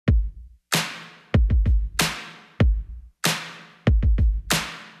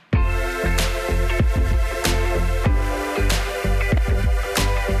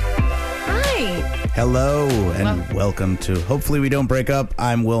Hello, and welcome to Hopefully We Don't Break Up.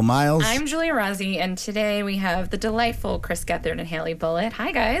 I'm Will Miles. I'm Julia Rossi, and today we have the delightful Chris Gethard and Haley Bullitt.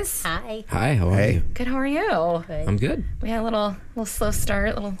 Hi, guys. Hi. Hi, how are you? Good, how are you? Good. I'm good. We had a little slow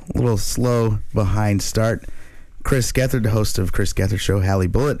start. A little slow behind start. Chris Gethard, the host of Chris Gethard Show, Haley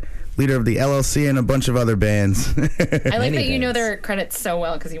Bullitt, leader of the LLC and a bunch of other bands. I like Many that you know bands. their credits so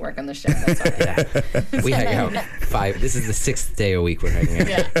well because you work on the show. That's why. We hang out this is the 6th day a week we're hanging out.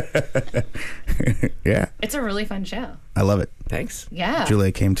 Yeah. Yeah, It's a really fun show. I love it. Thanks. Yeah.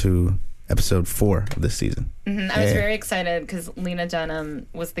 Julia came to episode 4 of this season. I was Yeah. very excited because Lena Dunham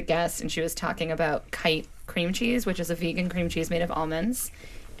was the guest, and she was talking about Kite cream cheese, which is a vegan cream cheese made of almonds,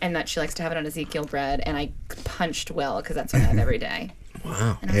 and that she likes to have it on Ezekiel bread. And I punched Will because that's what I have every day.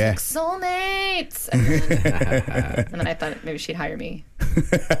 Wow. And I was Yeah. like, soulmates! And then I thought maybe she'd hire me.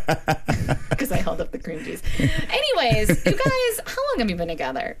 Because I held up the cream cheese. Anyways, you guys, how long have you been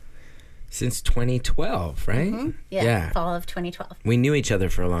together? Since 2012, right? Mm-hmm. Yeah, fall of 2012. We knew each other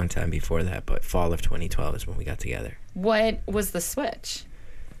for a long time before that, but fall of 2012 is when we got together. What was the switch?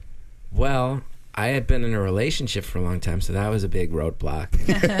 Well, I had been in a relationship for a long time, so that was a big roadblock.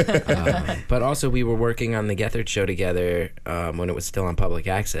 But also, we were working on the Gethard Show together when it was still on public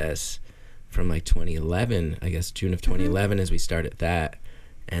access from like 2011, I guess June of 2011 as we started that.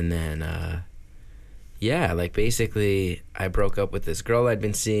 And then, yeah, like basically I broke up with this girl I'd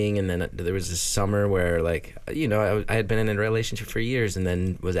been seeing, and then there was this summer where, like, you know, I had been in a relationship for years and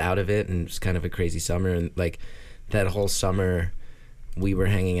then was out of it, and it was kind of a crazy summer. And like that whole summer, we were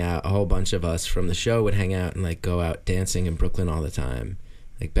hanging out, a whole bunch of us from the show would hang out and like go out dancing in Brooklyn all the time,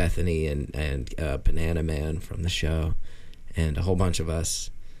 like Bethany and Banana Man from the show and a whole bunch of us.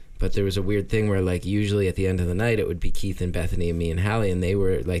 But there was a weird thing where like usually at the end of the night it would be Keith and Bethany and me and Hallie, and they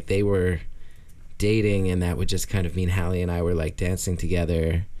were dating, and that would just kind of mean Hallie and I were like dancing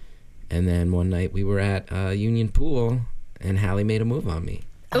together. And then one night we were at Union Pool and Hallie made a move on me.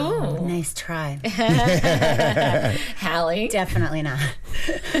 Oh, Ooh. nice try. Hallie? Definitely not.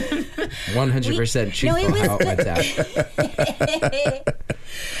 100% truthful how it went down.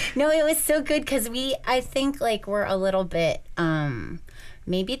 No, it was so good because I think like we're a little bit,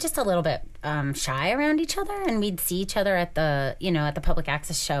 maybe just a little bit shy around each other, and we'd see each other at the public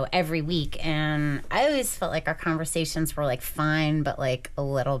access show every week, and I always felt like our conversations were like fine, but like a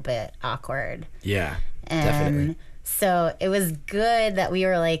little bit awkward. Yeah, And definitely. so it was good that we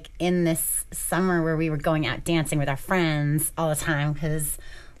were like in this summer where we were going out dancing with our friends all the time, because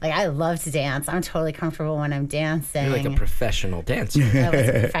like I love to dance. I'm totally comfortable when I'm dancing. You're like a professional dancer. I was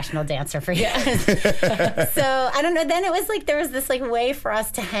a professional dancer for years. So I don't know. Then it was like there was this like way for us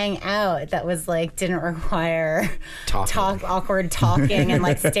to hang out that was like didn't require awkward talking and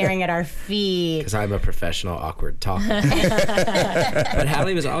like staring at our feet. Because I'm a professional awkward talker. But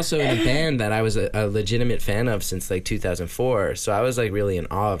Hallie was also in a band that I was a legitimate fan of since like 2004. So I was like really in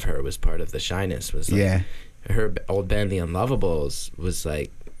awe of her. Was part of the shyness. Was like, Yeah. Her old band, The Unlovables, was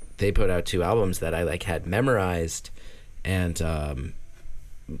like, they put out 2 albums that I like had memorized, and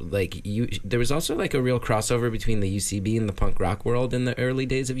there was also like a real crossover between the UCB and the punk rock world in the early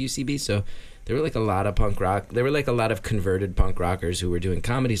days of UCB. So there were like a lot of punk rock. There were like a lot of converted punk rockers who were doing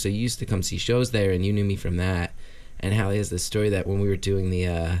comedy. So you used to come see shows there, and you knew me from that. And Hallie has this story that when we were doing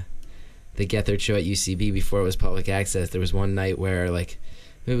the Gethard Show at UCB before it was public access, there was one night where like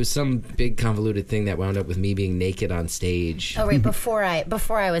it was some big convoluted thing that wound up with me being naked on stage. Oh right, before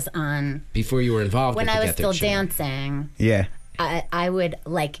I was on, Before you were involved when with the I was Gethard still Show. dancing, Yeah. I would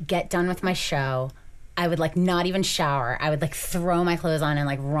like get done with my show. I would like not even shower. I would like throw my clothes on and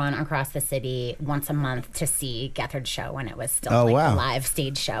like run across the city once a month to see Gethard's show when it was still Oh, like wow. a live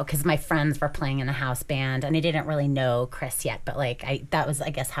stage show, because my friends were playing in the house band, and I didn't really know Chris yet, but like that was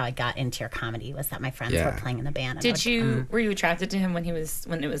I guess how I got into your comedy, was that my friends Yeah. were playing in the band. And Were you attracted to him when it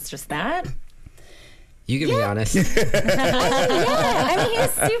was just that? You can be honest. Yeah, I mean, he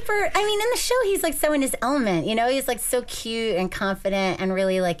was super. I mean, in the show, he's like so in his element. You know, he's like so cute and confident and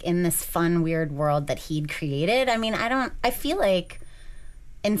really like in this fun, weird world that he'd created. I mean, I feel like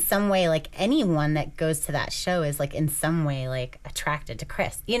in some way, like anyone that goes to that show is like in some way like attracted to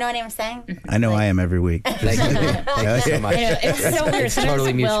Chris. You know what I'm saying? I know I am every week. Thank you so much. I know, it's so weird. It's Sometimes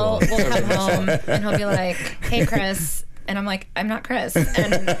totally Will mutual. come home and he'll be like, "Hey, Chris." And I'm like, I'm not Chris.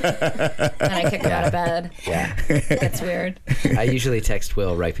 And I kick him out of bed. Yeah. It's weird. I usually text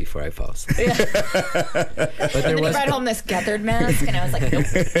Will right before I fall asleep. But And then he brought home this Gethard mask, and I was like,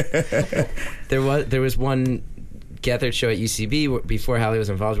 nope. there was one Gethard show at UCB before Hallie was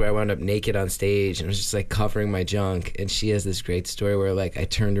involved where I wound up naked on stage and was just like covering my junk. And she has this great story where like I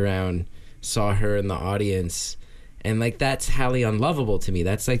turned around, saw her in the audience, And like that's Hallie Unlovable to me.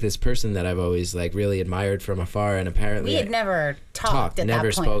 That's like this person that I've always like really admired from afar, and apparently We had never talked at never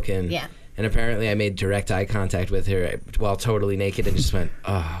that point. spoken. Yeah. And apparently I made direct eye contact with her while totally naked and just went,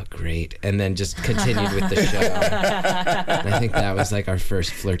 oh, great. And then just continued with the show. And I think that was like our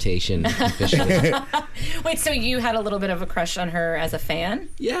first flirtation officially. Wait, so you had a little bit of a crush on her as a fan?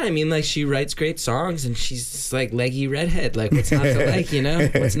 Yeah, I mean, like she writes great songs and she's like leggy redhead. Like what's not to like, you know?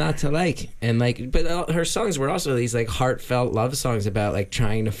 What's not to like? And like, but her songs were also these like heartfelt love songs about like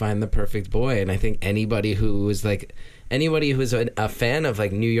trying to find the perfect boy. And I think anybody who's a fan of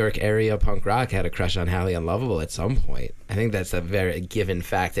like New York area punk rock had a crush on Hallie Unlovable at some point. I think that's a very given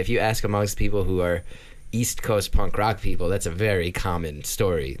fact. If you ask amongst people who are East Coast punk rock people, that's a very common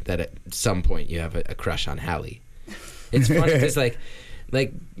story that at some point you have a crush on Hallie. It's funny because like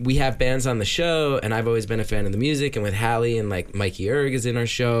we have bands on the show, and I've always been a fan of the music, and with Hallie and like Mikey Erg is in our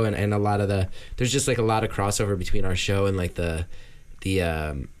show, and a lot of there's just like a lot of crossover between our show and like the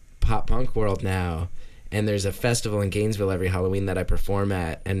pop punk world now. And there's a festival in Gainesville every Halloween that I perform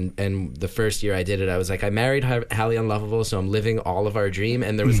at. And the first year I did it, I was like, I married Hallie Unlovable, so I'm living all of our dream.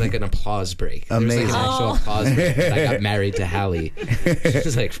 And there was like an applause break. There was like an actual applause break. And I got married to Hallie. It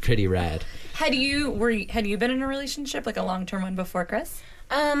was like pretty rad. Had you been in a relationship, like a long-term one before Chris?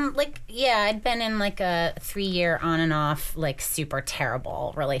 I'd been in like a 3-year on and off, like super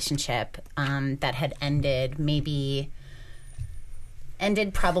terrible relationship that had ended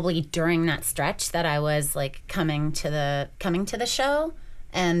probably during that stretch that I was like coming to the show.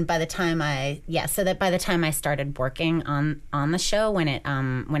 And by the time I started working on the show, when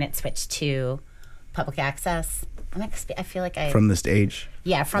it switched to public access, I feel like from the stage.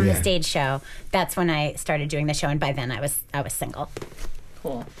 Yeah, from the stage show. That's when I started doing the show, and by then I was single.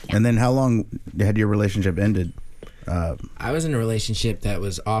 Cool. Yeah. And then how long had your relationship ended? I was in a relationship that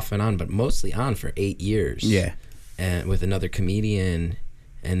was off and on, but mostly on for 8 years. Yeah. And with another comedian,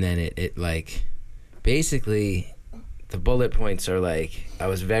 and then it like basically the bullet points are like I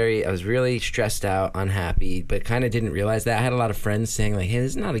was really stressed out, unhappy, but kind of didn't realize that. I had a lot of friends saying like, hey,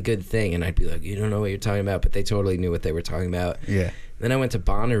 this is not a good thing, and I'd be like, you don't know what you're talking about, but they totally knew what they were talking about. Yeah. Then I went to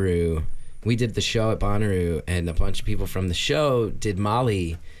Bonnaroo. We did the show at Bonnaroo, and a bunch of people from the show did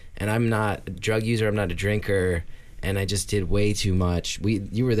Molly, and I'm not a drug user, I'm not a drinker, and I just did way too much.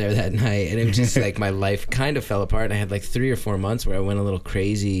 You were there that night, and it was just like my life kind of fell apart, and I had like 3 or 4 months where I went a little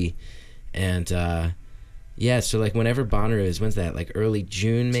crazy. And so like whenever Bonnaroo is, when's that, like early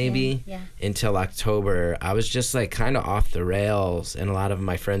June maybe? Yeah. Until Until October, I was just like kind of off the rails, and a lot of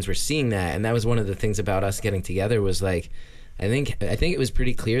my friends were seeing that. And that was one of the things about us getting together was like, I think it was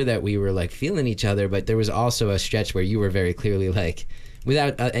pretty clear that we were like feeling each other, but there was also a stretch where you were very clearly like,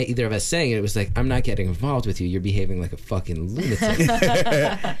 without either of us saying it, it was like, I'm not getting involved with you. You're behaving like a fucking lunatic.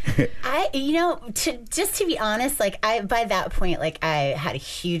 To be honest, like by that point, like I had a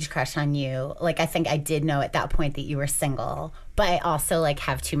huge crush on you. Like I think I did know at that point that you were single, but I also like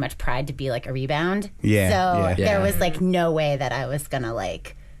have too much pride to be like a rebound. Yeah. So Yeah. there was like no way that I was gonna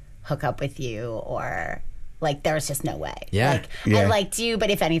like hook up with you, or like there was just no way. Yeah. Like Yeah. I liked you, but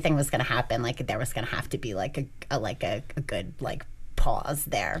if anything was gonna happen, like there was gonna have to be like a good like pause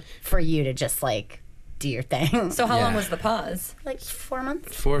there for you to just like do your thing. So how long Yeah. was the pause? like 4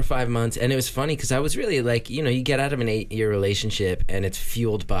 months. 4 or 5 months. And it was funny because I was really like, you get out of an 8-year relationship and it's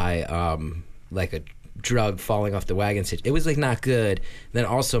fueled by like a drug falling off the wagon. It was like not good. Then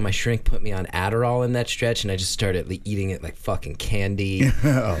also my shrink put me on Adderall in that stretch, and I just started like, eating it like fucking candy. It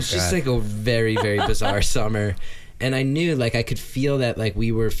was just like a very, very bizarre summer. And I knew, like, I could feel that, like,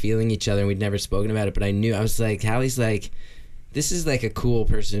 we were feeling each other and we'd never spoken about it, but I knew, I was like, Hallie's like, this is like a cool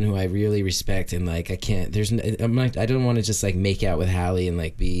person who I really respect, and like I don't want to just like make out with Hallie and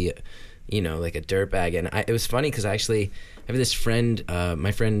like be, like a dirtbag. And it was funny because I actually have this friend,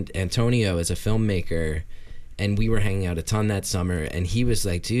 my friend Antonio is a filmmaker, and we were hanging out a ton that summer, and he was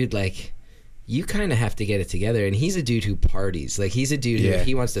like, dude, like, you kind of have to get it together. And he's a dude who parties, like he's a dude who if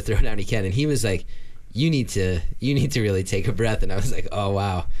he wants to throw down he can, and he was like, you need to really take a breath. And I was like, oh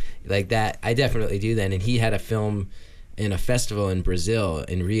wow, like that I definitely do then. And he had a film in a festival in Brazil,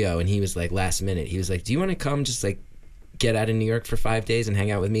 in Rio, and he was like, last minute, he was like, do you want to come just like get out of New York for 5 days and hang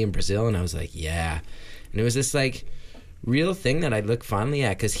out with me in Brazil? And I was like, yeah. And it was this like real thing that I look fondly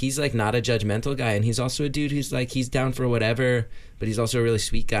at, because he's like not a judgmental guy, and he's also a dude who's like, he's down for whatever, but he's also a really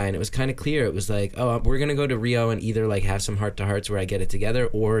sweet guy. And it was kind of clear, it was like, oh, we're gonna go to Rio and either like have some heart-to-hearts where I get it together,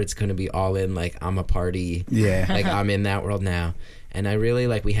 or it's gonna be all in, like I'm a party, like I'm in that world now. And I really,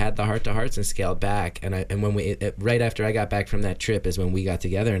 like, we had the heart-to-hearts and scaled back. And when right after I got back from that trip is when we got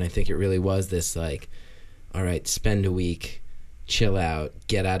together. And I think it really was this, like, all right, spend a week, chill out,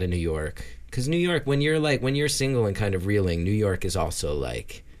 get out of New York, Because New York, when you're single and kind of reeling, New York is also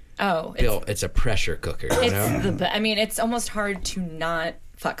like it's a pressure cooker. You know? It's almost hard to not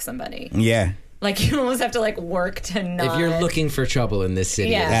fuck somebody. Yeah. Like, you almost have to, like, work to not... If you're looking for trouble in this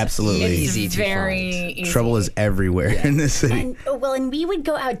city, Yeah. Absolutely. It's easy to very find. easy. Trouble is everywhere in this city. And we would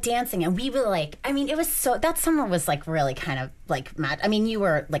go out dancing, and we would like. I mean, it was so that summer was like really kind of like mad. I mean, you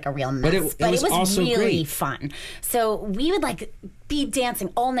were like a real mess, But it was also really great. fun. So we would like be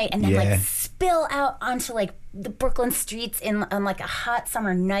dancing all night, and then Yeah. like spill out onto like the Brooklyn streets on like a hot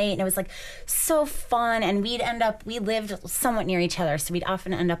summer night, and it was like so fun. And we lived somewhat near each other, so we'd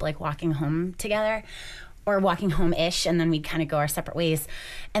often end up like walking home together. Or walking home-ish, and then we'd kind of go our separate ways.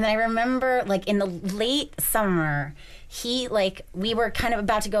 And then I remember, like, in the late summer, we were kind of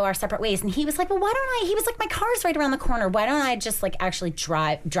about to go our separate ways, and he was like, well, he was like, my car's right around the corner. Why don't I just, like, actually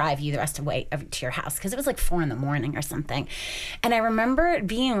drive you the rest of the way to your house? Because it was, like, 4 a.m. or something. And I remember it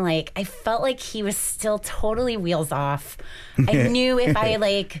being, like, I felt like he was still totally wheels off. I knew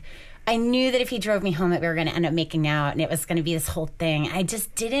I knew that if he drove me home that we were going to end up making out, and it was going to be this whole thing.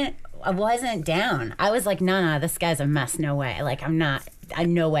 I wasn't down. I was like, no, this guy's a mess. No way. Like,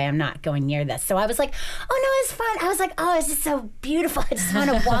 no way I'm not going near this. So I was like, oh, no, it's fun. I was like, oh, it's just so beautiful. I just want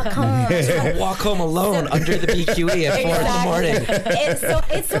to walk home. Walk home alone under the BQE at 4 in the morning.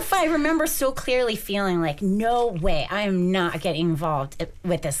 It's so fun. I remember so clearly feeling like, no way, I am not getting involved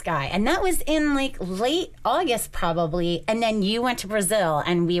with this guy. And that was in like late August probably. And then you went to Brazil,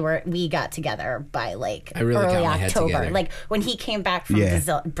 and we got together by like I really early got my head October. together. Like when he came back from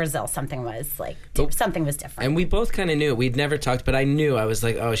Brazil, something was different. And we both kind of knew. We'd never talked, but I knew. I was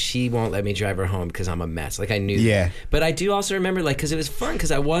like, oh, she won't let me drive her home because I'm a mess. Like, I knew that. But I do also remember, like, because it was fun, because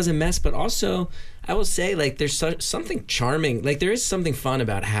I was a mess, but also, I will say, like, there's something charming. Like, there is something fun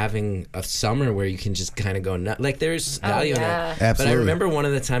about having a summer where you can just kind of go nuts. Like, there's value in that. Absolutely. But I remember one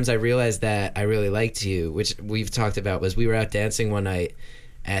of the times I realized that I really liked you, which we've talked about, was we were out dancing one night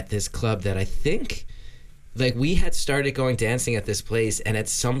at this club that I think... Like, we had started going dancing at this place, and at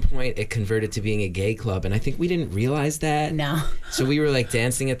some point it converted to being a gay club, and I think we didn't realize that. No. So we were, like,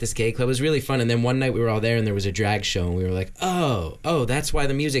 dancing at this gay club. It was really fun, and then one night we were all there, and there was a drag show, and we were like, oh, that's why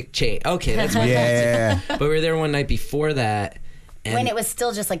the music changed. Okay, that's why. Yeah. But we were there one night before that. And When it was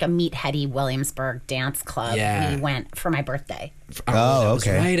still just like a meatheady Williamsburg dance club, Yeah. we went for my birthday. Oh, that okay. was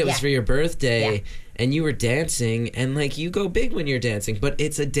right. It was Yeah. for your birthday. Yeah. And you were dancing, and, like, you go big when you're dancing, but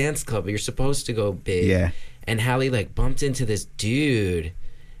it's a dance club. You're supposed to go big. Yeah. And Hallie, like, bumped into this dude,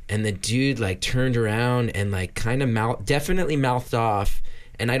 and the dude, like, turned around and, like, kind of definitely mouthed off.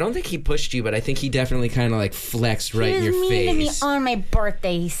 And I don't think he pushed you, but I think he definitely kind of, like, flexed right in your He was mean to me face. on my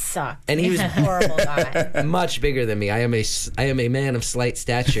birthday. He sucked. And he was a horrible guy. much bigger than me. I am a man of slight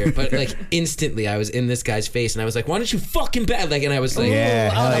stature, but, like, instantly I was in this guy's face, and I was like, why don't you fucking bet? Like, and I was like, Yeah,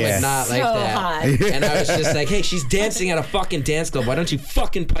 oh, hell I'm yeah. like, not like So that. hot. And I was just like, hey, she's dancing at a fucking dance club. Why don't you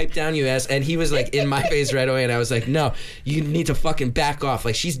fucking pipe down, you ass? And he was like in my face right away, and I was like, no, you need to fucking back off.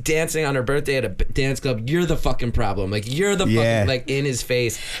 Like, she's dancing on her birthday at a dance club. You're the fucking problem. Like, you're the Yeah. fucking, like, in his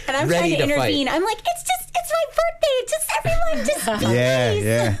face, And I'm ready trying to intervene. fight. I'm like, it's my birthday. Just everyone, just be Yeah, nice.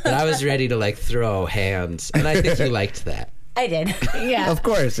 yeah. And I was ready to, like, throw hands. And I think you liked that. I did. Yeah. Of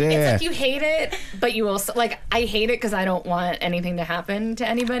course, yeah. It's like you hate it, but you also, like, I hate it because I don't want anything to happen to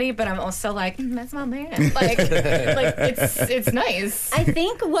anybody, but I'm also like, that's my man. Like it's nice. I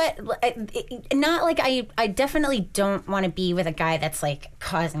think not like I definitely don't want to be with a guy that's like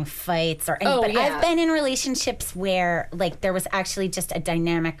causing fights or anything. Oh, But yeah. I've been in relationships where like there was actually just a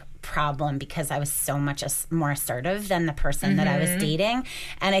dynamic problem because I was so much more assertive than the person that I was dating.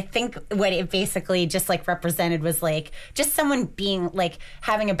 And I think what it basically just like represented was like just someone being like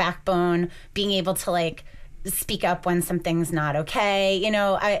having a backbone, being able to like speak up when something's not okay. You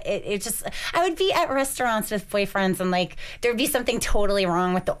know, I would be at restaurants with boyfriends and like there'd be something totally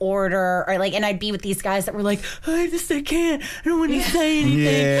wrong with the order or like, and I'd be with these guys that were like, I don't want to say anything.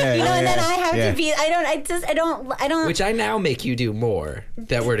 Yeah, you know, and then yeah, I have yeah. to be, I don't. Which I now make you do more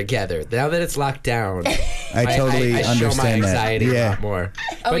that we're together. Now that it's locked down, I totally I show my understand that. anxiety a Yeah. lot more.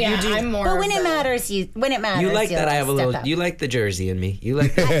 Oh But yeah, you do. I'm more. But of when it the- matters, you You like that I have a step little. up. You like the Jersey in me. You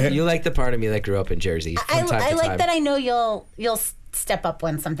like the part of me that grew up in Jersey. From time I to like time. that I know you'll step up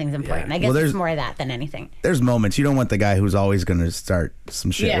when something's important. Yeah. I guess Well, it's there's- more of that than anything. There's moments you don't want the guy who's always going to start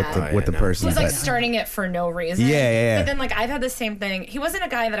some shit Yeah. with the no. person. Who's like but- starting it for no reason. Yeah. But then like I've had the same thing. He wasn't a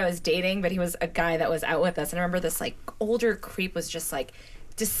guy that I was dating, but he was a guy that was out with us. And I remember this like older creep was just like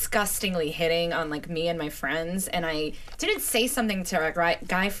disgustingly hitting on like me and my friends, and I didn't say something to our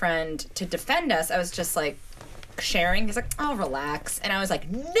guy friend to defend us. I was just like, sharing. He's like, "Oh, relax," and I was like,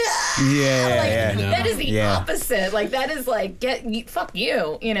 "No, Yeah, No. that is the Yeah. opposite. Like that is like fuck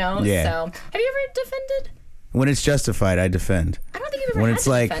you, you know." Yeah. So, have you ever defended? When it's justified, I defend. I don't think you've ever When had it's to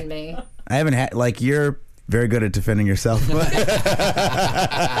like- defend me. I haven't had like you're very good at defending yourself. No, but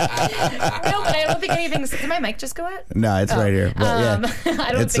I don't think anything's. Did my mic just go out? No, it's right here. But yeah,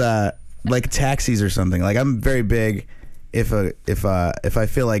 I don't it's think. like taxis or something. Like I'm very big. If I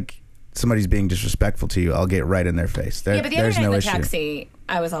feel like somebody's being disrespectful to you, I'll get right in their face. Yeah, but the other there's night no in the issue. taxi,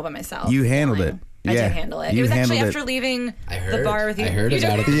 I was all by myself. You handled Fine. it. I Yeah. did handle it. You It was actually handled after it. leaving I heard. the bar with you. I heard You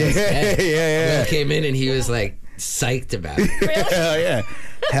about it. did- The next day. Yeah. Will came in and he was like psyched about it. Hell yeah.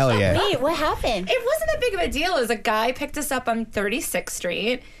 Hell yeah. Wait, what happened? It wasn't that big of a deal. It was a guy picked us up on 36th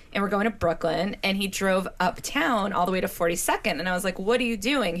Street, and we're going to Brooklyn, and he drove uptown all the way to 42nd. And I was like, "What are you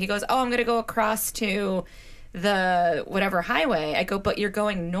doing?" He goes, "Oh, I'm going to go across to the whatever highway." I go, "But you're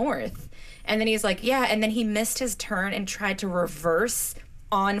going north." And then he's like, "Yeah." And then he missed his turn and tried to reverse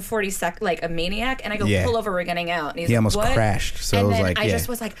on 42nd like a maniac. And I go, Yeah. "Pull over, we're getting out." And he's He like, almost "What?" crashed, so and it was then like, I yeah. just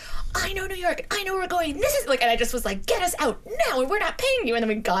was like, "I know New York. I know where we're going. This is like," and I just was like, "Get us out now. We're not paying you." And then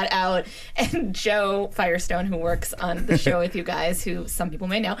we got out, and Joe Firestone, who works on the show with you guys, who some people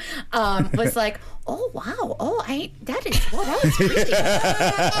may know, was like, "Oh wow, that was really,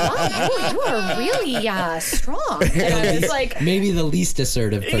 wow, you are really strong." And I was like, Maybe the least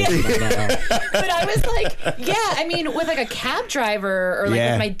assertive person I know. but I was like, yeah, I mean, with like a cab driver or like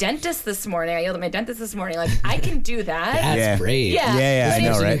Yeah. with my dentist this morning, I yelled at my dentist this morning, like, I can do that. That's Yeah. brave. Yeah. Yeah, I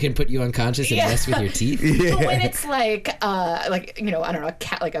know, So right? you can put you unconscious and Yeah. mess with your teeth. But when it's like you know, I don't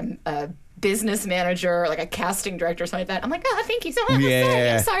know, a business manager or like a casting director or something like that, I'm like, "Oh, thank you so much.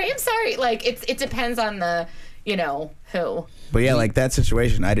 Yeah. I'm sorry. Like it depends on the, you know, who. But yeah, like that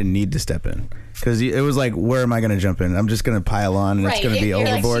situation, I didn't need to step in because it was like, where am I going to jump in? I'm just going to pile on, and it's going to be You're like,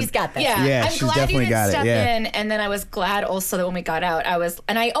 overboard. she's got this. Yeah, Yeah, I'm she's glad definitely you got didn't it, step yeah. in, and then I was glad also that when we got out,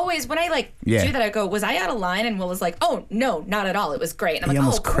 when I like Yeah. do that, I go, "Was I out of line?" And Will was like, "Oh no, not at all. It was great." And I'm He like,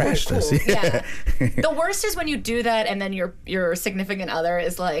 almost "Oh, cool, crashed cool." us, Yeah. yeah. The worst is when you do that, and then your significant other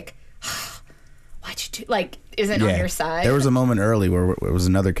is like, "Why'd you do?" Like, isn't on your side. There was a moment early where it was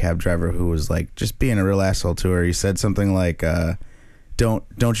another cab driver who was like just being a real asshole to her. He said something like,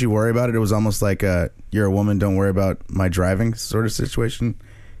 don't you worry about it. It was almost like you're a woman, don't worry about my driving sort of situation.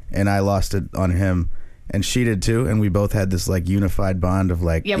 And I lost it on him. And she did too, and we both had this like unified bond of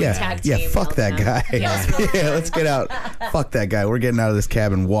like, Yeah, we tag team fuck that yelled guy. at him. Yeah, it was really Yeah, fun. let's get out. Fuck that guy. We're getting out of this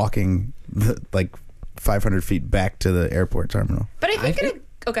cab and walking like 500 feet back to the airport terminal. but I think, I think-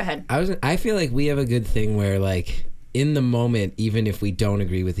 oh, go ahead. I feel like we have a good thing where like in the moment, even if we don't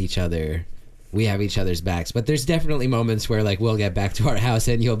agree with each other, we have each other's backs. But there's definitely moments where like we'll get back to our house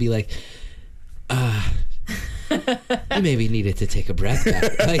and you'll be like, you maybe needed to take a breath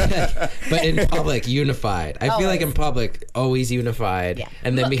back. But in public, unified. I feel like in public, always unified. Yeah.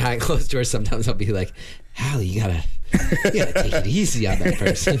 And then behind closed doors, sometimes I'll be like, Hallie, you gotta take it easy on that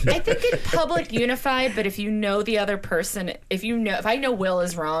person. I think in public unified, but if you know the other person, if I know Will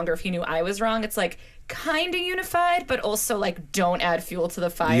is wrong or if you knew I was wrong, it's like kind of unified, but also like don't add fuel to the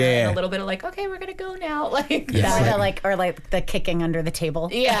fire Yeah. and a little bit of like, okay, we're gonna go now. Like Yeah, that. or like the kicking under the table.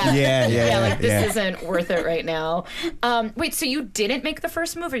 Yeah. Yeah, Like this yeah. isn't worth it right now. Wait, so you didn't make the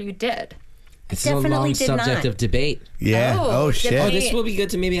first move or you did? It's a Definitely long did subject not. of debate. Yeah. Oh, Oh, shit. did Oh, we- this will be good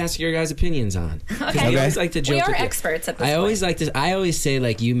to maybe ask your guys' opinions on. 'Cause Okay. we always like to joke. We are with you. experts at this I point. always like to. I always say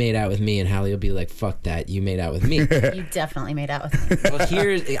like you made out with me, and Hallie will be like, "Fuck that, you made out with me." You definitely made out with me. Well,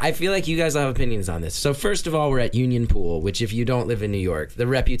 here's. I feel like you guys have opinions on this. So first of all, we're at Union Pool, which if you don't live in New York, the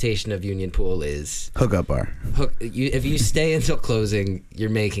reputation of Union Pool is Hookup bar. if you stay until closing, you're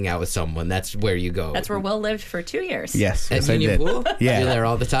making out with someone. That's where you go. That's where Will lived for 2 years. Yes. At Yes, I Union did. Pool. Yeah. You're there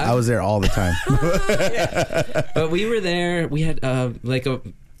all the time. I was there all the time. But we were there. We had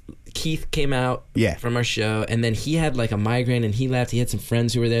Keith came out Yeah. from our show, and then he had like a migraine, and he left. He had some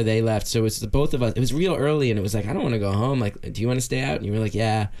friends who were there. They left. So it's the both of us. It was real early, and it was like, I don't want to go home. Like, do you want to stay out? And you were like,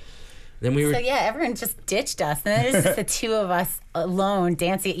 yeah. Then we were. So yeah, everyone just ditched us, and then it was just the two of us alone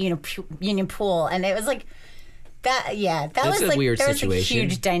dancing at Union Pool, and it was like that. Yeah, that It's was a like weird there was situation. a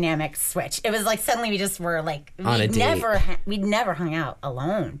huge dynamic switch. It was like suddenly we just were like On a date. we'd never hung out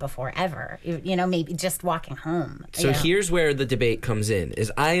alone before ever. You know, maybe just walking home. So you know? here's where the debate comes in: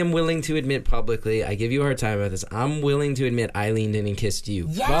 is I am willing to admit publicly, I give you a hard time about this. I'm willing to admit I leaned in and kissed you.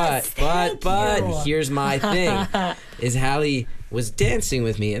 Yes, thank but you. here's my thing: is Hallie was dancing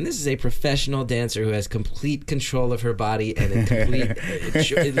with me, and this is a professional dancer who has complete control of her body and a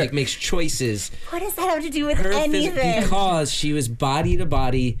complete like makes choices. What does that have to do with Her anything? because she was body to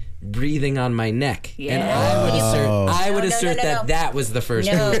body breathing on my neck. Yeah. And I would No, assert no. that was the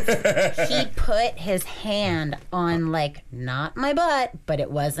first No, move. he put his hand on like not my butt, but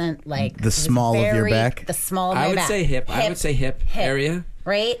it wasn't like The small of your back? The small of my I would back. say hip. I would say hip area.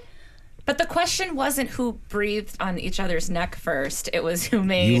 Right? But the question wasn't who breathed on each other's neck first. It was who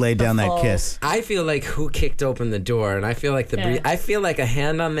made You laid the down that full- kiss. I feel like who kicked open the door, and I feel like I feel like a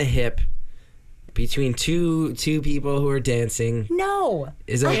hand on the hip between two people who are dancing No.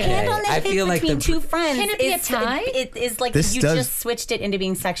 is A okay. hand on the I hip feel like between the two friends. Can it be a tie? It is like This you does- just switched it into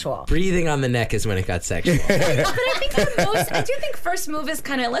being sexual. breathing on the neck is when it got sexual. But I think I do think first move is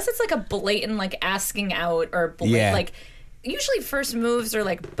kind of, unless it's like a blatant like asking out or Yeah. like usually first moves are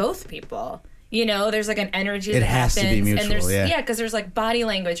like both people. You know, there's like an energy It that has happens, to be mutual, and there's yeah. because there's like body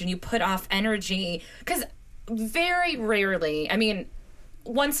language, and you put off energy. Because very rarely, I mean,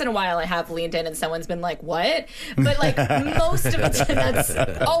 once in a while, I have leaned in and someone's been like, "What?" But like most of the time, that's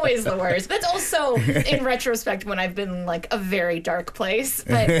always the worst. That's also in retrospect when I've been in like a very dark place,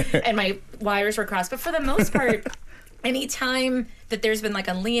 and my wires were crossed. But for the most part, anytime that there's been like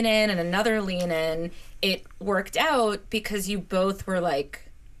a lean in and another lean in, it worked out because you both were like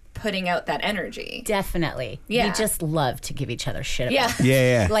putting out that energy. Definitely. Yeah. We just love to give each other shit Yeah. about it.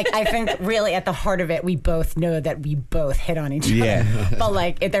 Yeah, yeah. Like, I think really at the heart of it, we both know that we both hit on each other. Yeah. But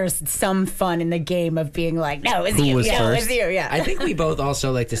like, there's some fun in the game of being like, no, it's Who you. was Yeah, first? it's you. Yeah. I think we both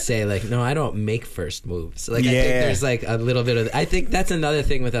also like to say like, no, I don't make first moves. Like I think Yeah. there's like a little bit of. I think that's another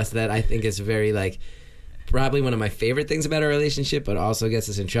thing with us that I think is very like. Probably one of my favorite things about our relationship, but also gets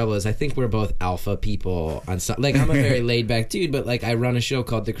us in trouble, is I think we're both alpha people on some. Like I'm a very laid back dude, but like I run a show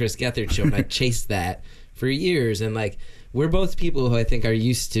called The Chris Gethard Show, and I chased that for years. And like we're both people who I think are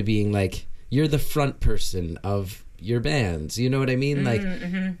used to being like, you're the front person of your bands. You know what I mean? Like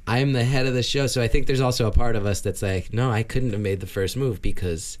I'm the head of the show, so I think there's also a part of us that's like, no, I couldn't have made the first move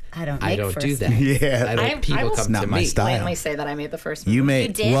because I don't do make first that. Yeah. I don't, people will come not to my me. style. Blatantly say that I made the first move. You made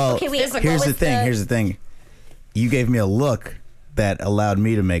You did? well. Okay, wait, what here's the was thing. the- Here's the thing. You gave me a look that allowed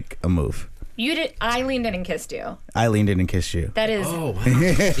me to make a move. You did. I leaned in and kissed you. I leaned in and kissed you. That is Oh, wow.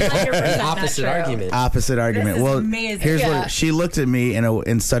 100% The not opposite true. argument. Opposite argument. is Well, amazing. here's Yeah. what she looked at me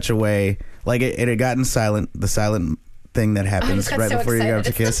in such a way, like it had gotten silent. The silent thing that I happens just got right so before you excited. go to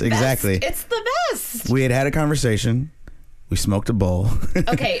It's kiss. the best. Exactly. It's the best. We had a conversation. We smoked a bowl.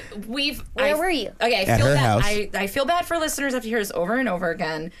 Okay, Where were you? Okay, I At feel her bad. house. I feel bad for listeners have to hear this over and over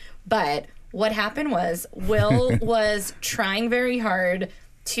again. But what happened was Will was trying very hard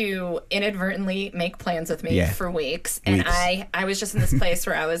to inadvertently make plans with me Yeah. for weeks, and Weeks. I was just in this place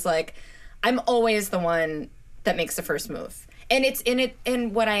where I was like, I'm always the one that makes the first move, and it's in it.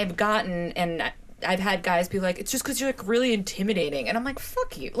 And what I have gotten, and I've had guys be like, it's just because you're like really intimidating, and I'm like,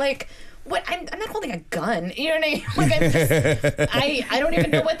 fuck you, like. What I'm not holding a gun, you know what I mean? Like I'm just, I don't even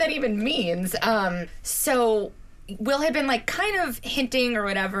know what that even means. So Will had been like kind of hinting or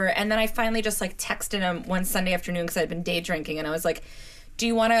whatever, and then I finally just like texted him one Sunday afternoon because I'd been day drinking, and I was like, "Do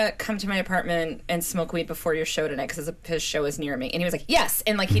you want to come to my apartment and smoke weed before your show tonight? Because his show is near me." And he was like, "Yes,"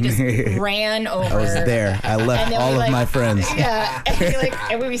 and like he just ran over. I was there. I left And then all we, of like- my friends. Yeah,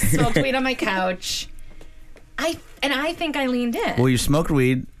 and we smoked weed on my couch. I think I leaned in. Well, you smoked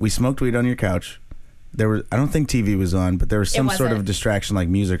weed. We smoked weed on your couch. There was, I don't think TV was on, but there was some sort of wasn't. distraction like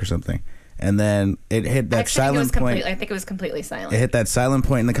music or something. And then it hit that Actually, silent point. I think it was completely silent. It hit that silent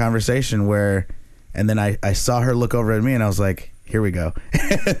point in the conversation where, and then I saw her look over at me and I was like, here we go.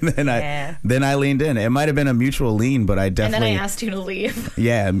 And then I leaned in. It might have been a mutual lean, but I and definitely, then I asked you to leave.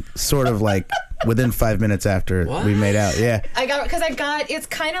 yeah, sort of like within 5 minutes after we made out. Yeah. It's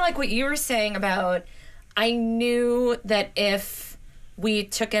kind of like what you were saying about, I knew that if we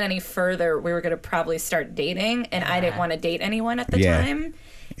took it any further, we were going to probably start dating, and I didn't want to date anyone at the Yeah. time.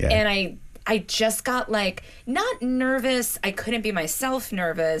 Yeah. And I just got like, not nervous, I couldn't be myself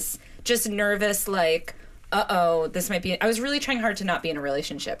nervous, just nervous like, uh-oh, this might be... I was really trying hard to not be in a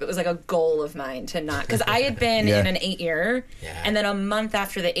relationship. It was like a goal of mine to not... Because I had been Yeah. in an 8-year, and then a month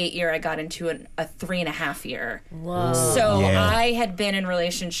after the 8-year, I got into a 3.5-year. Whoa. So Yeah. I had been in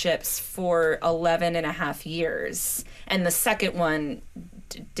relationships for 11 and a half years, and the second one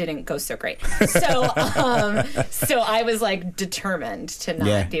didn't go so great. So so I was like determined to not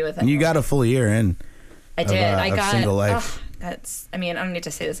Yeah. be with him. And you got a full year in. I did. I of got single life. I don't need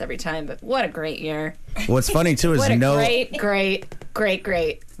to say this every time, but what a great year. What's funny too is What a no great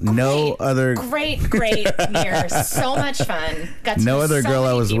other year. So much fun. Got to no know other so girl I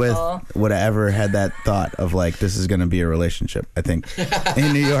many was people. with would have ever had that thought of like, this is going to be a relationship, I think,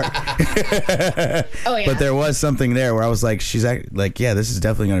 in New York. Oh yeah. But there was something there where I was like, yeah, this is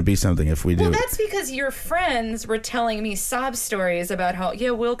definitely going to be something if we do. Well, that's because your friends were telling me sob stories about how,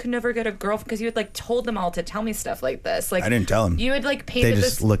 Will could never get a girlfriend because you had like told them all to tell me stuff like this. Like I didn't tell him. You had like They painted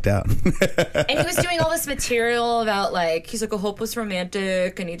just this, looked out. and he was doing all this material about like he's like a hopeless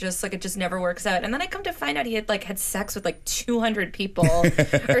romantic, and he just like it just never works out. And then I come to find out he had sex with like 200 people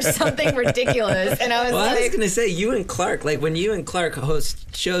or something ridiculous. And I was Well, I was like, gonna say you and Clark, like when you and Clark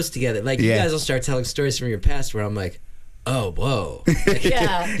host shows together, like you Yeah. guys will start telling stories from your past where I'm like, oh, whoa. Like,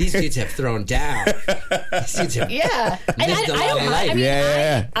 Yeah. These dudes have thrown down. These dudes have yeah. And lived a I lot don't. of life. I mean,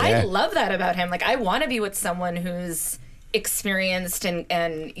 Yeah. I love that about him. Like I want to be with someone who's experienced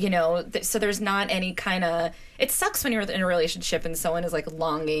and you know so there's not any kind of it sucks when you're in a relationship and someone is like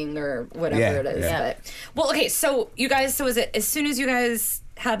longing or whatever Yeah, it is yeah. but well okay so you guys so was it as soon as you guys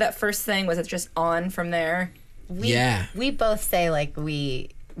had that first thing was it just on from there? Yeah. We both say like we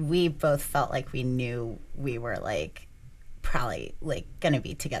both felt like we knew we were like probably like gonna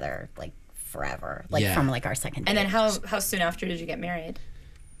be together like forever, like Yeah. from like our second date. And then how soon after did you get married?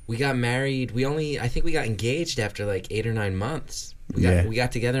 We got married. I think we got engaged after like 8 or 9 months. We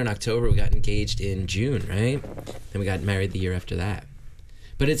got together in October. We got engaged in June, right? Then we got married the year after that.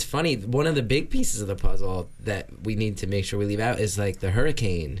 But it's funny. One of the big pieces of the puzzle that we need to make sure we leave out is like the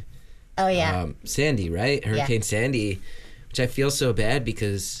hurricane. Oh yeah. Sandy, right? Hurricane Sandy, which I feel so bad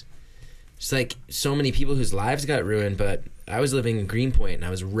because it's like so many people whose lives got ruined, but I was living in Greenpoint and I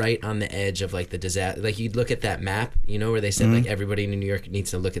was right on the edge of like the disaster. Like you'd look at that map, you know, where they said like everybody in New York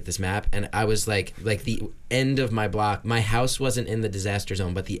needs to look at this map. And I was like the end of my block. My house wasn't in the disaster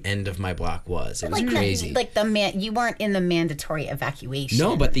zone, but the end of my block was. It was like crazy. you weren't in the mandatory evacuation.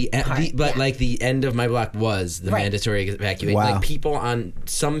 No, but part, like the end of my block was the Right. mandatory evacuation. Wow. Like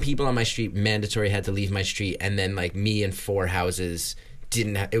some people on my street mandatory had to leave my street, and then like me and 4 houses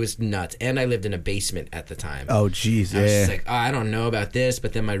didn't have, it was nuts. And I lived in a basement at the time. Oh, geez, I was yeah. just like, I don't know about this.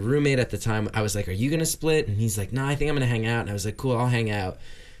 But then my roommate at the time, I was like, are you going to split? And he's like, no, I think I'm going to hang out. And I was like, cool, I'll hang out.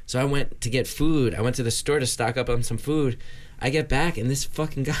 So I went to get food. I went to the store to stock up on some food. I get back, and this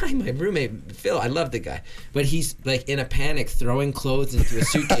fucking guy, my roommate, Phil, I love the guy, but he's like in a panic, throwing clothes into a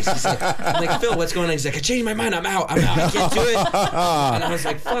suitcase. He's like, I'm like, Phil, what's going on? He's like, I changed my mind. I'm out. I can't do it. And I was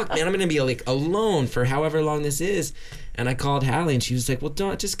like, fuck, man, I'm going to be like alone for however long this is. And I called Hallie, and she was like, well,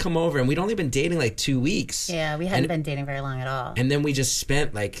 don't just come over. And we'd only been dating like 2 weeks. Yeah, we hadn't been dating very long at all. And then we just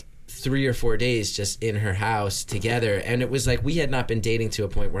spent like 3 or 4 days just in her house together. And it was like we had not been dating to a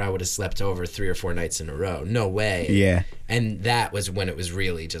point where I would have slept over 3 or 4 nights in a row. No way. Yeah. And that was when it was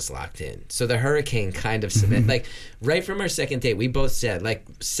really just locked in. So the hurricane kind of cemented, like right from our second date, we both said, like,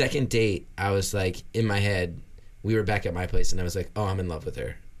 second date, I was like, in my head, we were back at my place, and I was like, oh, I'm in love with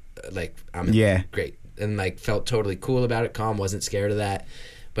her. Like, I'm in great. And like felt totally cool about it, calm, wasn't scared of that.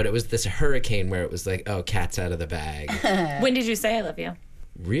 But it was this hurricane where it was like, oh, cat's out of the bag. When did you say I love you?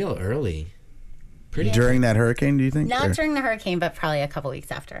 Real early. During that hurricane, do you think? Not Or- during the hurricane, but probably a couple weeks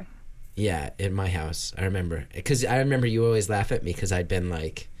after. Yeah, in my house. I remember. Because I remember you always laugh at me because I'd been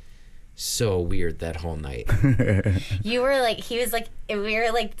like so weird that whole night. You were like, he was like, we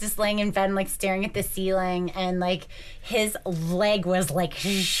were like just laying in bed and like staring at the ceiling, and like his leg was like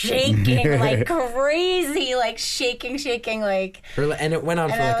shaking like crazy, like shaking like. And it went on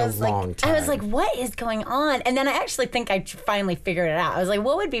for And like I a was long time. I was like, what is going on? And then I actually think I finally figured it out. I was like,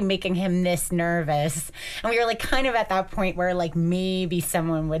 what would be making him this nervous? And we were like kind of at that point where like maybe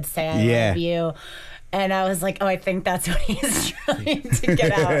someone would say, I love you. And I was like, oh, I think that's what he's trying to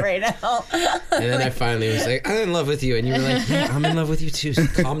get out right now. And then I finally was like, I'm in love with you. And you were like, yeah, I'm in love with you too. So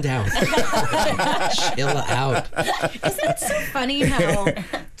calm down. Chill out. Isn't it so funny how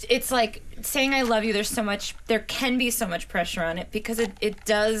it's like saying I love you, there can be so much pressure on it because it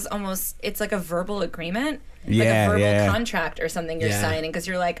does almost, it's like a verbal agreement. Like a verbal contract or something you're signing because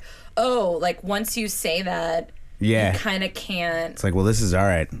you're like, oh, like once you say that, you kind of can't. It's like, well, this is all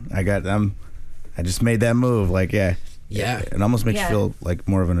right. I just made that move. Like, Yeah. It almost makes you feel like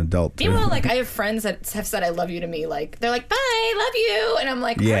more of an adult. Too. Meanwhile, like I have friends that have said I love you to me. Like they're like, bye, love you, and I'm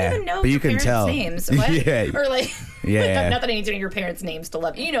like, I don't even know but your you can parents' tell. names. What? Or like, Yeah. not that I need to know your parents' names to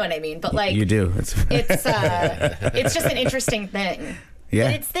love you. You know what I mean? But like, You do. it's just an interesting thing.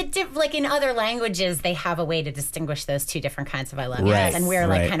 Yeah. But it's like in other languages, they have a way to distinguish those two different kinds of I love yous. Right, And we're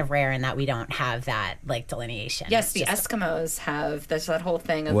like right. kind of rare in that we don't have that like delineation. Yes, It's the just- Eskimos have. There's that whole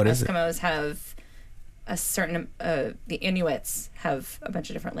thing of What is it? Eskimos have. a certain the Inuits have a bunch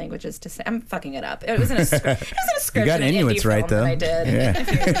of different languages to say. I'm fucking it up. It was in a script. It was in a script. You got in an Inuits indie right, film though. that I did Yeah. a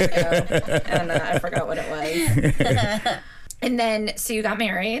few years ago, and I forgot what it was. And then, so you got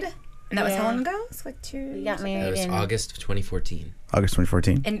married, and that was how Yeah. long ago? It's like 2 years. We got That married was in August of 2014. August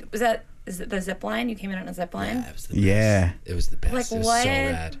 2014. And is it the zip line? You came in on a zip line. Yeah, it was the Yeah. best. It was the best. Like it was what? so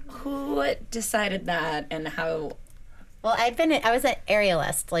rad. Who decided that, and how? Well, I was an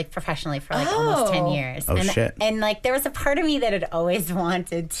aerialist, like professionally for like almost 10 Oh. years. Oh, and, shit. And like there was a part of me that had always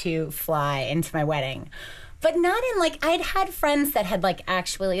wanted to fly into my wedding. But not in like I'd had friends that had like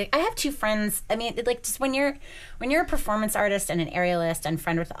actually like, I have two friends. I mean, like just when you're a performance artist and an aerialist and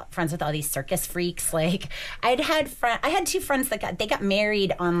friends with all these circus freaks, like I had two friends that got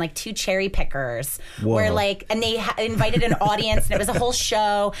married on like two cherry pickers, Whoa. where like and they invited an audience and it was a whole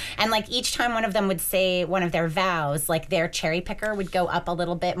show, and like each time one of them would say one of their vows, like their cherry picker would go up a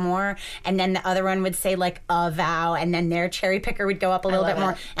little bit more, and then the other one would say like a vow, and then their cherry picker would go up a little bit love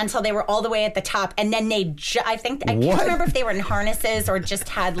more it. until they were all the way at the top, and then they I can't What? remember if they were in harnesses or just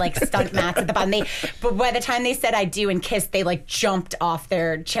had like stunt mats at the bottom. But by the time they said I do and kissed, they like jumped off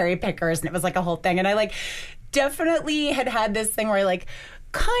their cherry pickers, and it was like a whole thing. And I like definitely had this thing where like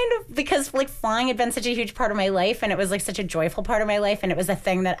kind of because like flying had been such a huge part of my life, and it was like such a joyful part of my life, and it was a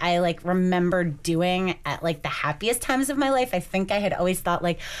thing that I like remember doing at like the happiest times of my life. I think I had always thought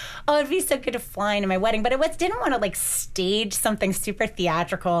like, oh, it'd be so good to fly into my wedding, but didn't want to like stage something super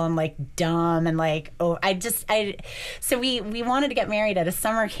theatrical and like dumb and like so we wanted to get married at a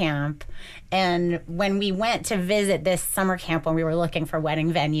summer camp. And when we went to visit this summer camp, when we were looking for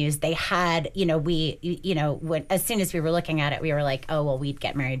wedding venues, they had, as soon as we were looking at it, we were like, oh, well, we'd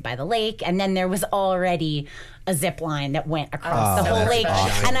get married by the lake. And then there was already a zip line that went across the whole that's lake.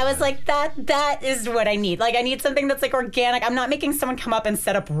 awesome. And I was like, that is what I need. Like, I need something that's like organic. I'm not making someone come up and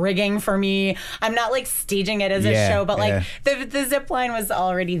set up rigging for me. I'm not like staging it as a Yeah, show, but like yeah. the zip line was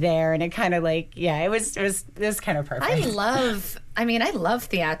already there. And it kind of like, yeah, it was kind of perfect. I love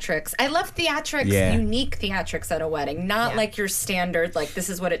theatrics. I love theatrics, Yeah. unique theatrics at a wedding, not like your standard, like this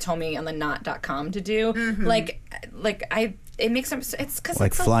is what it told me on the knot.com to do. It makes them, it's because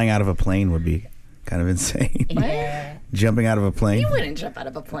Like it's flying out of a plane would be kind of insane. Yeah. Jumping out of a plane. You wouldn't jump out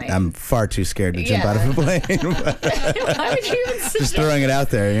of a plane. I'm far too scared to jump Yeah. out of a plane. Why would you even Just suggest? throwing it out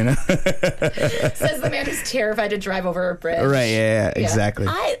there, you know? Says the man who's terrified to drive over a bridge. Right, yeah, exactly.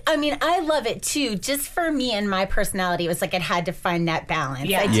 I mean, I love it too. Just for me and my personality, it was like it had to find that balance.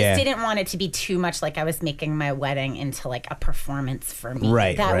 Yeah. I just Yeah. didn't want it to be too much like I was making my wedding into like a performance for me.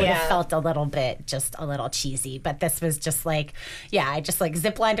 Right, That right. would have Yeah. felt a little bit, just a little cheesy. But this was just like, yeah, I just like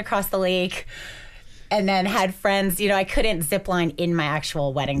ziplined across the lake. And then had friends, I couldn't zip line in my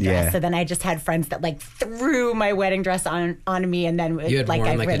actual wedding dress. Yeah. So then I just had friends that like threw my wedding dress onto me, and then You had like worn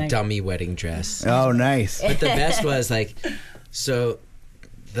I like ran a dummy wedding dress. Oh, nice. But the best was like, so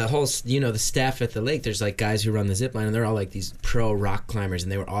the whole, the staff at the lake, there's like guys who run the zip line, and they're all like these pro rock climbers,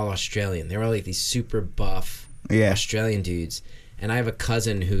 and they were all Australian. They were all like these super buff Yeah. Australian dudes. And I have a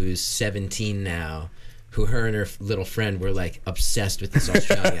cousin who's 17 now, who her and her little friend were like obsessed with this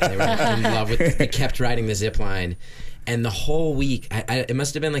Australian. They were like, in love with it. They kept riding the zip line. And the whole week, it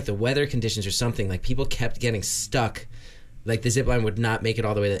must have been like the weather conditions or something. Like people kept getting stuck. Like the zip line would not make it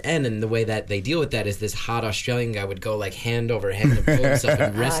all the way to the end. And the way that they deal with that is this hot Australian guy would go like hand over hand and pull himself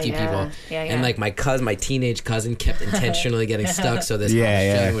and rescue yeah. people. Yeah, yeah. And like my teenage cousin kept intentionally getting stuck so this Yeah, hot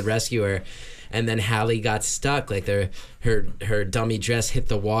Australian yeah. would rescue her. And then Hallie got stuck. Like her dummy dress hit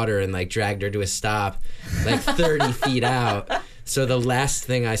the water and like dragged her to a stop, like 30 feet out. So the last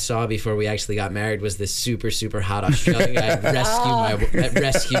thing I saw before we actually got married was this super, super hot Australian guy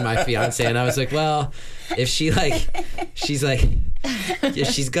rescued my fiance. And I was like, well, if if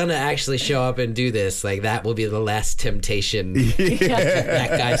she's gonna actually show up and do this, like that will be the last temptation. That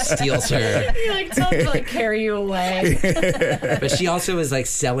guy steals her. You like tell him to like carry you away. But she also is like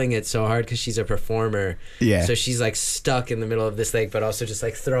selling it so hard because she's a performer. Yeah. So she's like stuck in the middle of this lake, but also just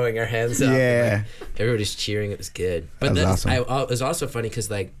like throwing her hands up. Yeah. And, like, everybody's cheering. It was good. But That then was awesome. it was also funny because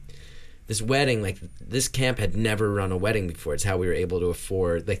like this wedding, like this camp had never run a wedding before. It's how we were able to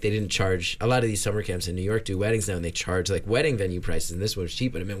afford. Like they didn't charge. A lot of these summer camps in New York do weddings now, and they charge like wedding venue prices. And this one was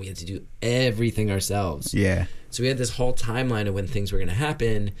cheap, but it meant we had to do everything ourselves. Yeah. So we had this whole timeline of when things were going to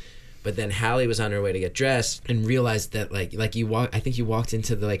happen. But then Hallie was on her way to get dressed and realized that like you walk. I think you walked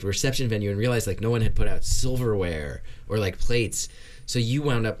into the like reception venue and realized like no one had put out silverware or like plates. So you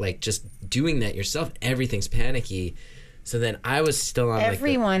wound up like just doing that yourself. Everything's panicky. So then I was still on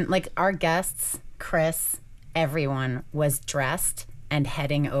everyone, like our guests, Chris, everyone was dressed and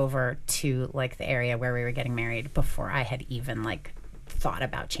heading over to like the area where we were getting married before I had even like thought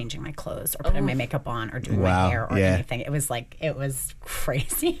about changing my clothes or putting my makeup on or doing my hair or anything. It was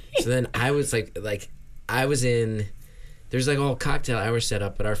crazy. So then I was I was in, there's like all cocktail hour set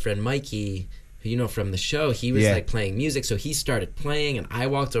up, but our friend Mikey, who you know from the show, he was like playing music, so he started playing, and I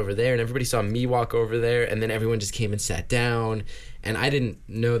walked over there, and everybody saw me walk over there, and then everyone just came and sat down, and I didn't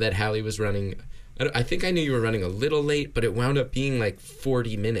know that Hallie was running. I think I knew you were running a little late, but it wound up being like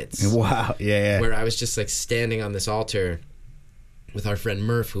 40 minutes. Wow, where I was just like standing on this altar with our friend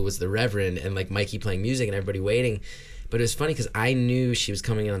Murph, who was the Reverend, and like Mikey playing music and everybody waiting. But it was funny because I knew she was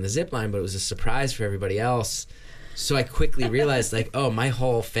coming in on the zip line, but it was a surprise for everybody else. So I quickly realized, like, oh, my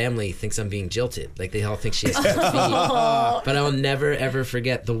whole family thinks I'm being jilted. Like, they all think she has cold feet. But I will never, ever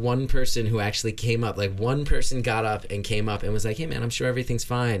forget the one person who actually came up. Like, one person got up and came up and was like, hey, man, I'm sure everything's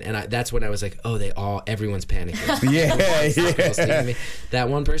fine. And that's when I was like, oh, everyone's panicking. Yeah. That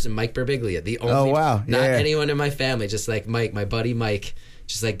one person, Mike Birbiglia, the only, not anyone in my family, just like Mike, my buddy Mike,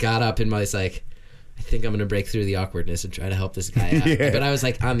 just like got up and was like, I think I'm going to break through the awkwardness and try to help this guy out. But I was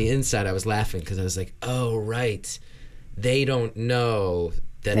like, on the inside, I was laughing because I was like, oh, right. They don't know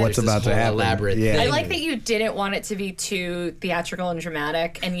that what's there's about this whole to happen. Elaborate thing. I like that you didn't want it to be too theatrical and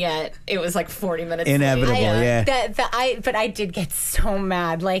dramatic, and yet it was like 40 minutes inevitable. late. But I did get so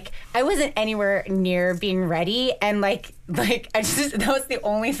mad. Like, I wasn't anywhere near being ready, and like I just, that was the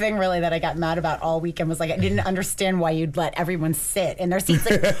only thing really that I got mad about all weekend, was like I didn't understand why you'd let everyone sit in their seats.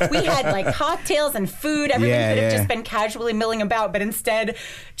 Like, we had like cocktails and food. Everyone could have just been casually milling about, but instead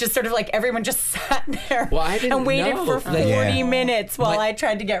just sort of like everyone just sat there and waited for 40 minutes while I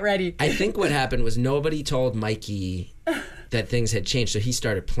tried to get ready. I think what happened was nobody told Mikey that things had changed, so he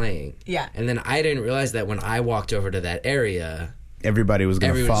started playing. Yeah. And then I didn't realize that when I walked over to that area, everybody was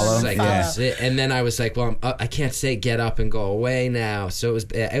going to follow. Like, and then I was like, well, I can't say get up and go away now. So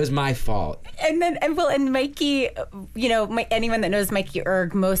it was my fault. And Mikey, you know, anyone that knows Mikey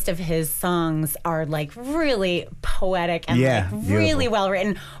Erg, most of his songs are like really poetic and like really well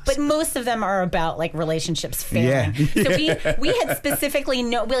written, but most of them are about like relationships failing. So we had specifically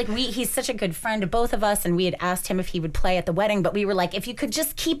he's such a good friend to both of us, and we had asked him if he would play at the wedding, but we were like, if you could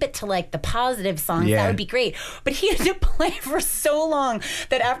just keep it to like the positive songs, that would be great. But he had to play for so long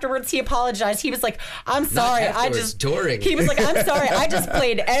that afterwards he apologized. He was like, I'm sorry, during. He was like, I'm sorry, I just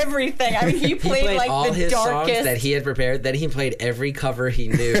played everything. I mean, he played like all the his darkest songs that he had prepared. Then he played every cover he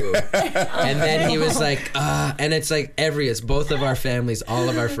knew, and then he was like, and it's like it's both of our families, all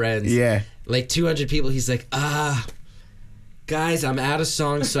of our friends, like 200 people. He's like, guys, I'm out of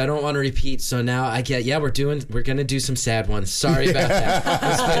songs, so I don't want to repeat. So now I get, we're gonna do some sad ones. Sorry about that. We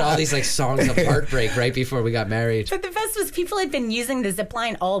played all these like songs of heartbreak right before we got married. But the best was people had been using the zip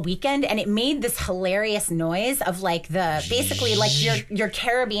line all weekend, and it made this hilarious noise of like basically like your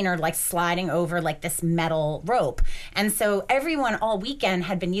carabiner like sliding over like this metal rope. And so everyone all weekend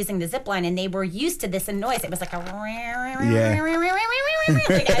had been using the zip line, and they were used to this noise. It was like a like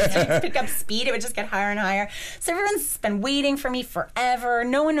as you pick up speed, it would just get higher and higher. So everyone's been waiting for me forever.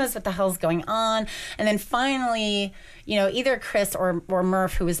 No one knows what the hell's going on. And then finally, you know, either Chris or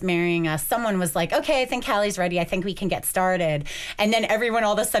Murph, who was marrying us, someone was like, okay, I think Hallie's ready. I think we can get started. And then everyone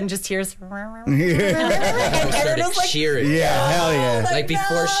all of a sudden just hears and started like, cheering. Hell yeah. Like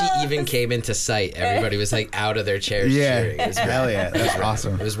before she even came into sight, everybody was like out of their chairs cheering. It was hell yeah. That's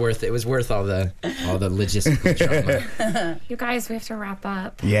awesome. It was worth all the logistical drama. You guys, we have to wrap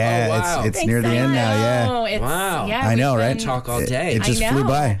up. Yeah, oh, wow. it's near the end now. Wow. Yeah, I know, right? Talk all day. It just flew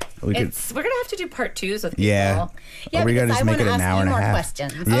by. We're gonna have to do part 2s with people. Yeah, we gotta just make it an hour and a half.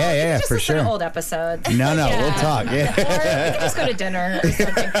 Questions. Yeah, just for listen sure. to old episodes. No, we'll talk. Yeah, or we can just go to dinner or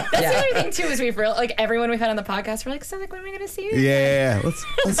something. That's the other thing too, is we've like everyone we've had on the podcast, we're like, so like, when are we gonna see you? Yeah.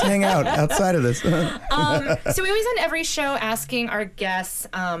 Let's hang out outside of this. So we always end every show asking our guests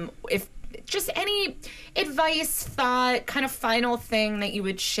if just any advice, thought, kind of final thing that you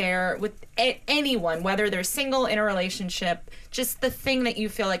would share with anyone, whether they're single, in a relationship, just the thing that you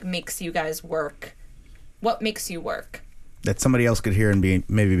feel like makes you guys work. What makes you work? That somebody else could hear and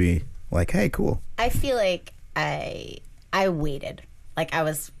maybe be like, hey, cool. I feel like I waited. Like, I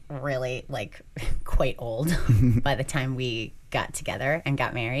was really like quite old by the time we got together and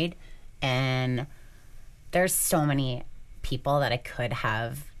got married. And there's so many people that I could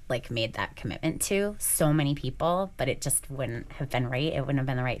have like made that commitment to, so many people, but it just wouldn't have been right. It wouldn't have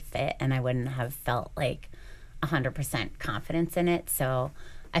been the right fit, and I wouldn't have felt like 100% confidence in it. So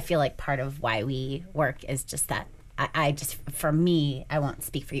I feel like part of why we work is just that I just, for me, I won't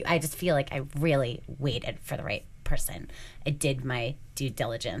speak for you, I just feel like I really waited for the right person. I did my due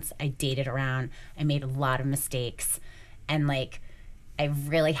diligence. I dated around. I made a lot of mistakes, and like I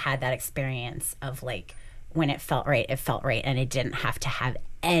really had that experience of like when it felt right, and I didn't have to have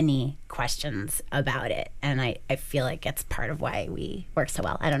any questions about it. And I feel like it's part of why we work so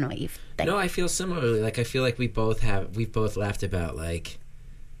well. I don't know what you think. No, I feel similarly. Like, I feel like we've both laughed about, like,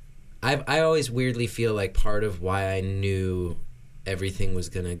 I always weirdly feel like part of why I knew everything was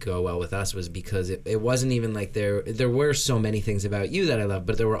going to go well with us was because it wasn't even like there were so many things about you that I loved,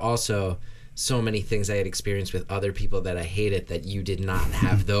 but there were also so many things I had experienced with other people that I hated that you did not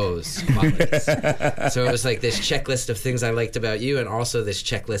have those qualities. So it was like this checklist of things I liked about you, and also this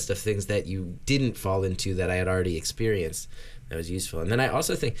checklist of things that you didn't fall into that I had already experienced. That was useful. And then I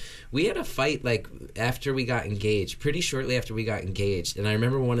also think we had a fight like after we got engaged, pretty shortly after we got engaged. And I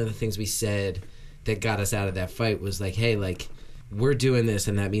remember one of the things we said that got us out of that fight was like, hey, like, we're doing this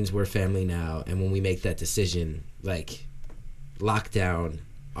and that means we're family now. And when we make that decision, like, lockdown,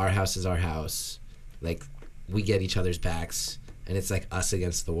 our house is our house. Like, we get each other's backs, and it's like us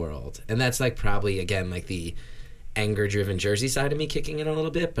against the world. And that's like probably, again, like the anger-driven Jersey side of me kicking in a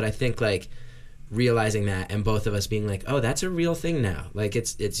little bit. But I think like realizing that and both of us being like, oh, that's a real thing now. Like,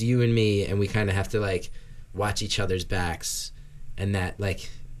 it's you and me, and we kind of have to like watch each other's backs, and that like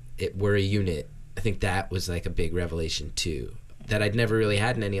we're a unit. I think that was like a big revelation too, that I'd never really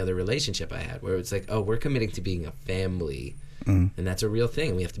had in any other relationship I had, where it's like, oh, we're committing to being a family. And that's a real thing,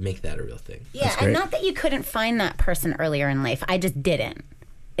 and we have to make that a real thing. Yeah, and not that you couldn't find that person earlier in life. I just didn't.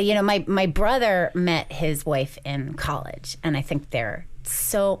 You know, my brother met his wife in college, and I think they're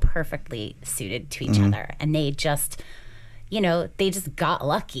so perfectly suited to each other. And they just, you know, they just got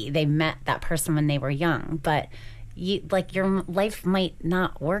lucky. They met that person when they were young. But your life might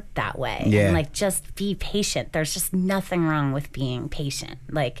not work that way. Yeah. And like, just be patient. There's just nothing wrong with being patient.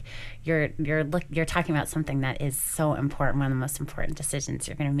 Like, you're talking about something that is so important, one of the most important decisions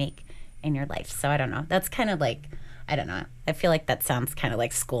you're going to make in your life. So I don't know. That's kind of like, I don't know. I feel like that sounds kind of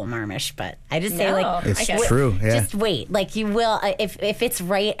like school marmish, but I just say like, it's true. Yeah. just wait. Like, you will, if it's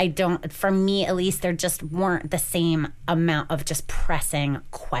right, for me at least, there just weren't the same amount of just pressing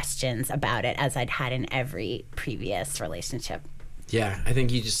questions about it as I'd had in every previous relationship. Yeah, I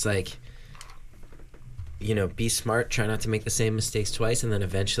think you just like, you know, be smart, try not to make the same mistakes twice, and then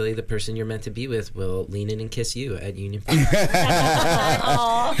eventually the person you're meant to be with will lean in and kiss you at Union Park.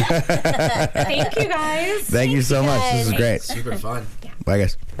 Thank you, guys. Thank you so much. This is great. Super fun. Bye,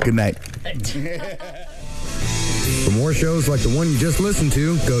 guys. Good night. For more shows like the one you just listened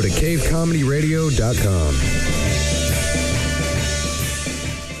to, go to cavecomedyradio.com.